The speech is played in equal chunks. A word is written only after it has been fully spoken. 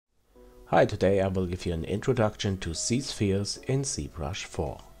Hi, today I will give you an introduction to ZSpheres in ZBrush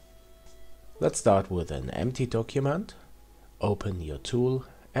 4. Let's start with an empty document. Open your tool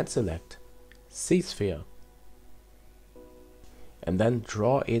and select ZSphere. And then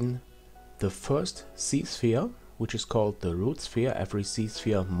draw in the first ZSphere, which is called the root sphere. Every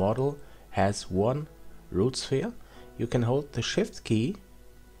ZSphere model has one root sphere. You can hold the Shift key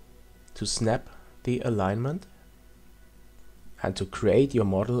to snap the alignment. And to create your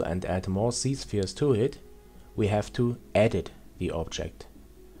model and add more ZSpheres to it, we have to edit the object.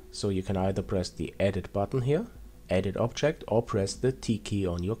 So you can either press the Edit button here, Edit Object, or press the T key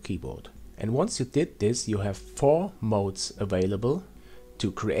on your keyboard. And once you did this, you have 4 modes available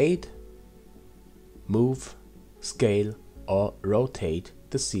to create, move, scale, or rotate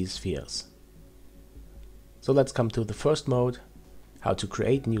the ZSpheres. So let's come to the first mode, how to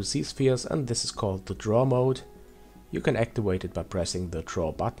create new ZSpheres, and this is called the Draw mode. You can activate it by pressing the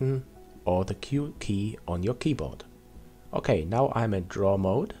Draw button or the Q key on your keyboard. Okay, now I'm in Draw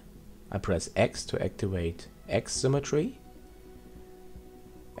mode. I press X to activate X symmetry.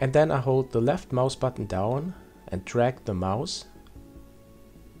 And then I hold the left mouse button down and drag the mouse.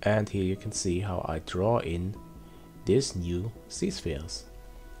 And here you can see how I draw in these new ZSpheres.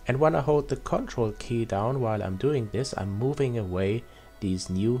 And when I hold the Control key down while I'm doing this, I'm moving away these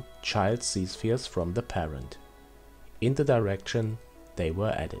new child ZSpheres from the parent in the direction they were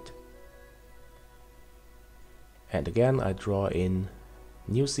added. And again I draw in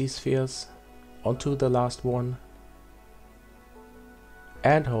new ZSpheres onto the last one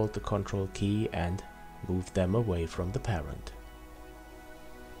and hold the Control key and move them away from the parent.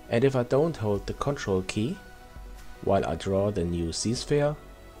 And if I don't hold the Control key while I draw the new ZSphere,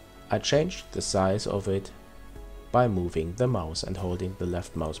 I change the size of it by moving the mouse and holding the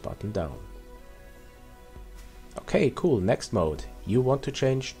left mouse button down. Okay, cool. Next mode. You want to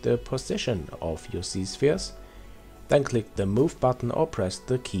change the position of your ZSpheres? Then click the Move button or press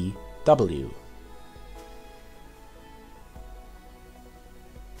the key W.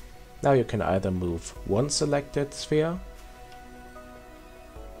 Now you can either move one selected sphere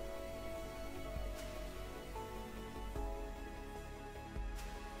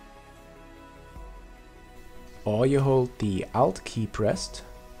or you hold the Alt key pressed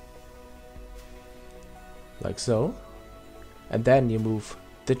like so, and then you move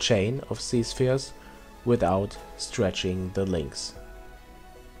the chain of ZSpheres without stretching the links.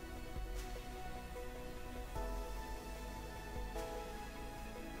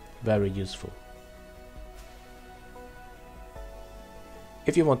 Very useful.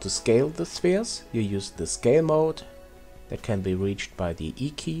 If you want to scale the spheres, you use the Scale mode that can be reached by the E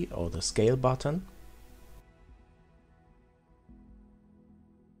key or the Scale button.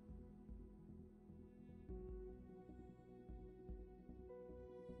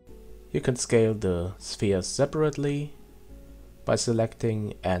 You can scale the spheres separately by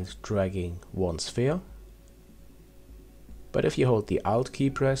selecting and dragging one sphere. But if you hold the Alt key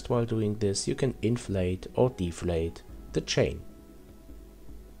pressed while doing this, you can inflate or deflate the chain.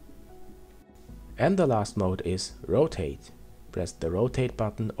 And the last mode is Rotate. Press the Rotate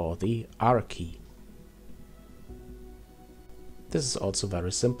button or the R key. This is also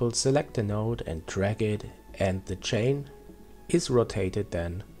very simple. Select a node and drag it, and the chain is rotated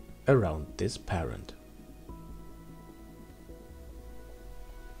then around this parent.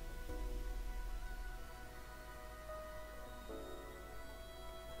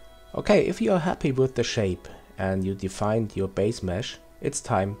 Okay, if you are happy with the shape and you defined your base mesh, it's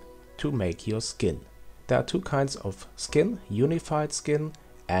time to make your skin. There are 2 kinds of skin: unified skin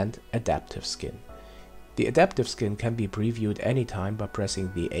and adaptive skin. The adaptive skin can be previewed anytime by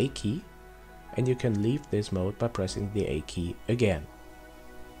pressing the A key, and you can leave this mode by pressing the A key again.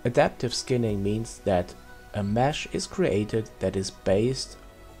 Adaptive skinning means that a mesh is created that is based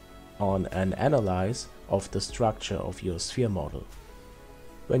on an analysis of the structure of your sphere model.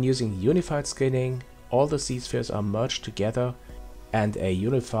 When using unified skinning, all the ZSpheres are merged together and a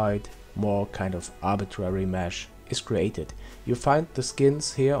unified, more kind of arbitrary mesh is created. You find the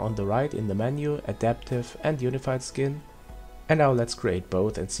skins here on the right in the menu, adaptive and unified skin. And now let's create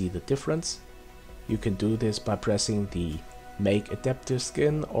both and see the difference. You can do this by pressing the Make Adaptive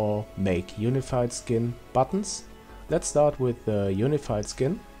Skin or Make Unified Skin buttons. Let's start with the unified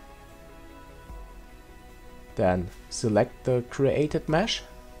skin. Then select the created mesh.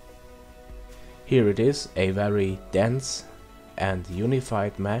 Here it is, a very dense and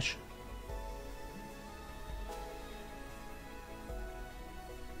unified mesh.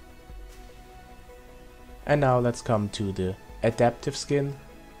 And now let's come to the adaptive skin.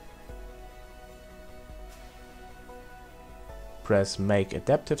 press Make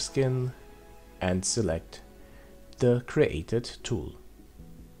Adaptive Skin and select the created tool.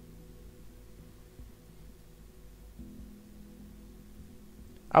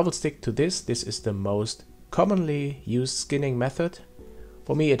 I will stick to this. This is the most commonly used skinning method.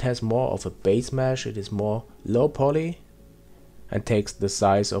 For me it has more of a base mesh, it is more low poly and takes the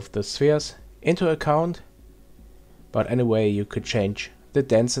size of the spheres into account. But anyway, you could change the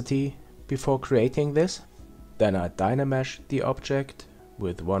density before creating this. Then I dynamesh the object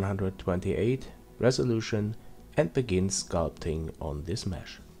with 128 resolution and begin sculpting on this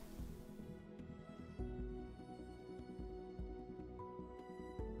mesh.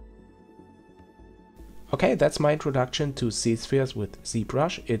 Okay, that's my introduction to ZSpheres with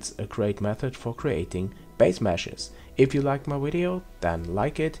ZBrush. It's a great method for creating base meshes. If you liked my video, then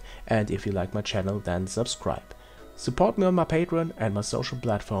like it, and if you like my channel, then subscribe. Support me on my Patreon and my social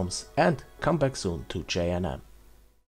platforms, and come back soon to JNM.